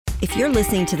If you're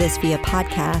listening to this via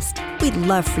podcast, we'd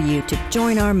love for you to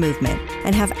join our movement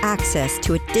and have access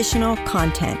to additional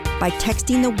content by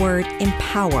texting the word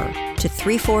EMPOWER to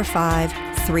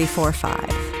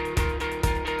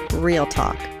 345-345. Real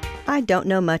talk. I don't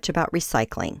know much about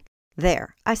recycling.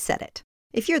 There, I said it.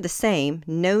 If you're the same,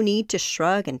 no need to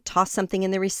shrug and toss something in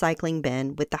the recycling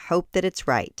bin with the hope that it's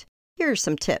right. Here are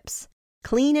some tips.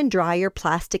 Clean and dry your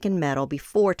plastic and metal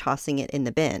before tossing it in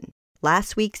the bin.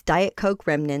 Last week's Diet Coke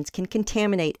remnants can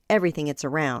contaminate everything it's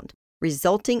around,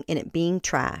 resulting in it being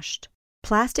trashed.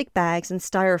 Plastic bags and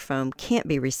styrofoam can't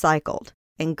be recycled.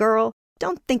 And girl,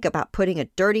 don't think about putting a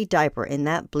dirty diaper in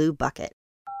that blue bucket.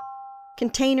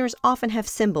 Containers often have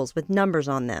symbols with numbers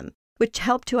on them, which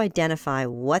help to identify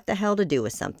what the hell to do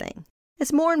with something.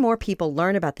 As more and more people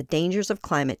learn about the dangers of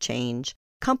climate change,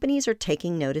 companies are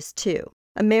taking notice too.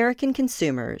 American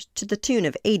consumers, to the tune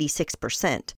of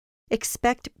 86%,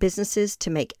 expect businesses to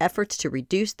make efforts to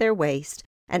reduce their waste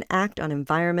and act on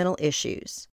environmental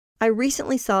issues. I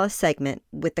recently saw a segment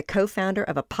with the co-founder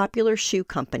of a popular shoe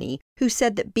company who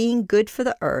said that being good for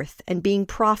the earth and being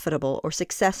profitable or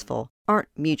successful aren't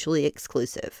mutually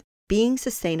exclusive. Being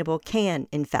sustainable can,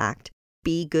 in fact,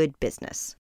 be good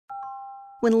business.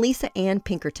 When Lisa Ann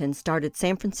Pinkerton started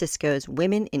San Francisco's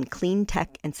Women in Clean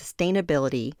Tech and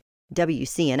Sustainability,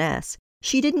 WCNS,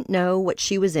 she didn't know what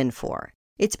she was in for.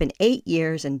 It's been 8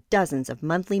 years and dozens of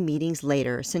monthly meetings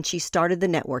later since she started the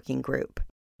networking group.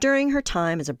 During her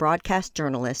time as a broadcast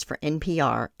journalist for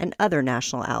NPR and other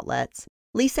national outlets,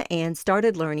 Lisa Ann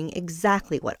started learning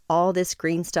exactly what all this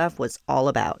green stuff was all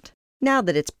about. Now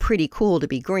that it's pretty cool to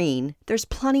be green, there's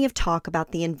plenty of talk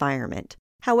about the environment.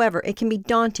 However, it can be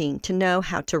daunting to know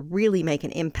how to really make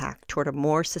an impact toward a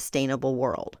more sustainable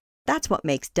world. That's what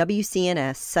makes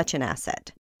WCNS such an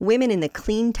asset. Women in the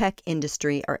clean tech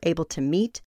industry are able to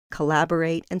meet,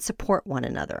 collaborate, and support one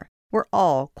another. We're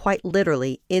all, quite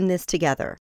literally, in this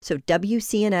together, so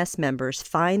WCNS members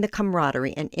find the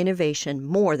camaraderie and innovation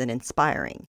more than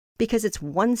inspiring, because it's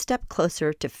one step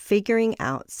closer to figuring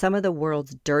out some of the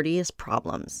world's dirtiest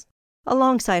problems.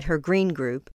 Alongside her green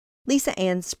group, Lisa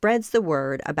Ann spreads the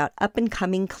word about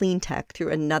up-and-coming clean tech through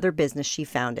another business she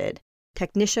founded,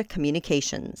 Technisha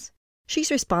Communications.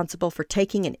 She's responsible for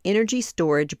taking an energy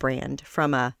storage brand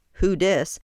from a who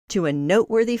dis to a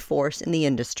noteworthy force in the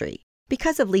industry.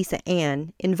 Because of Lisa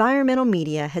Ann, environmental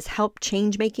media has helped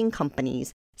change-making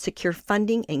companies secure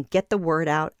funding and get the word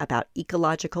out about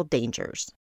ecological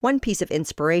dangers. One piece of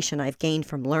inspiration I've gained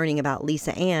from learning about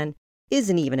Lisa Ann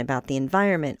isn't even about the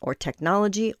environment or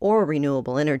technology or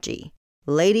renewable energy.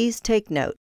 Ladies, take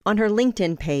note. On her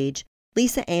LinkedIn page,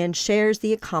 Lisa Ann shares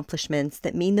the accomplishments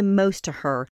that mean the most to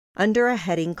her under a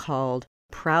heading called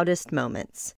Proudest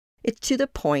Moments. It's to the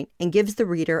point and gives the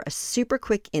reader a super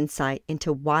quick insight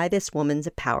into why this woman's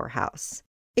a powerhouse.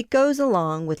 It goes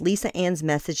along with Lisa Ann's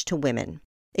message to women.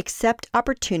 Accept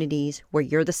opportunities where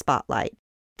you're the spotlight.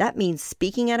 That means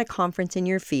speaking at a conference in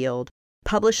your field,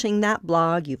 publishing that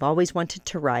blog you've always wanted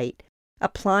to write,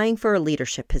 applying for a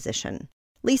leadership position.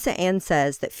 Lisa Ann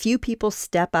says that few people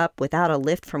step up without a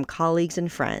lift from colleagues and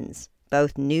friends,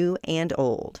 both new and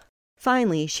old.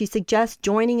 Finally, she suggests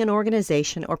joining an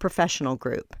organization or professional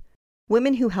group.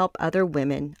 Women who help other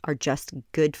women are just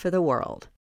good for the world.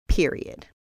 Period.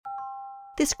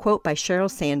 This quote by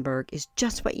Sheryl Sandberg is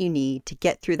just what you need to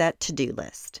get through that to-do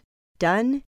list.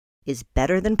 Done is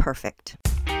better than perfect.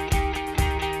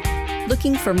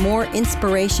 Looking for more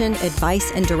inspiration,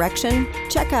 advice, and direction?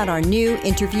 Check out our new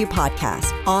interview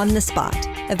podcast, On the Spot,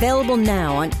 available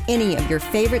now on any of your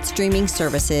favorite streaming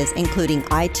services, including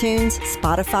iTunes,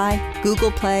 Spotify,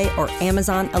 Google Play, or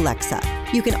Amazon Alexa.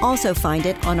 You can also find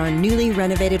it on our newly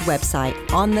renovated website,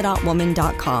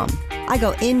 onthedotwoman.com. I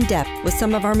go in-depth with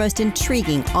some of our most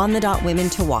intriguing on-the-dot women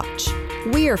to watch.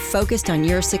 We are focused on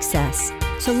your success.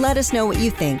 So let us know what you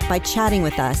think by chatting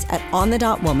with us at On the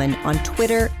Dot Woman on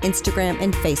Twitter, Instagram,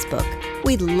 and Facebook.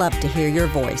 We'd love to hear your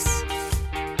voice.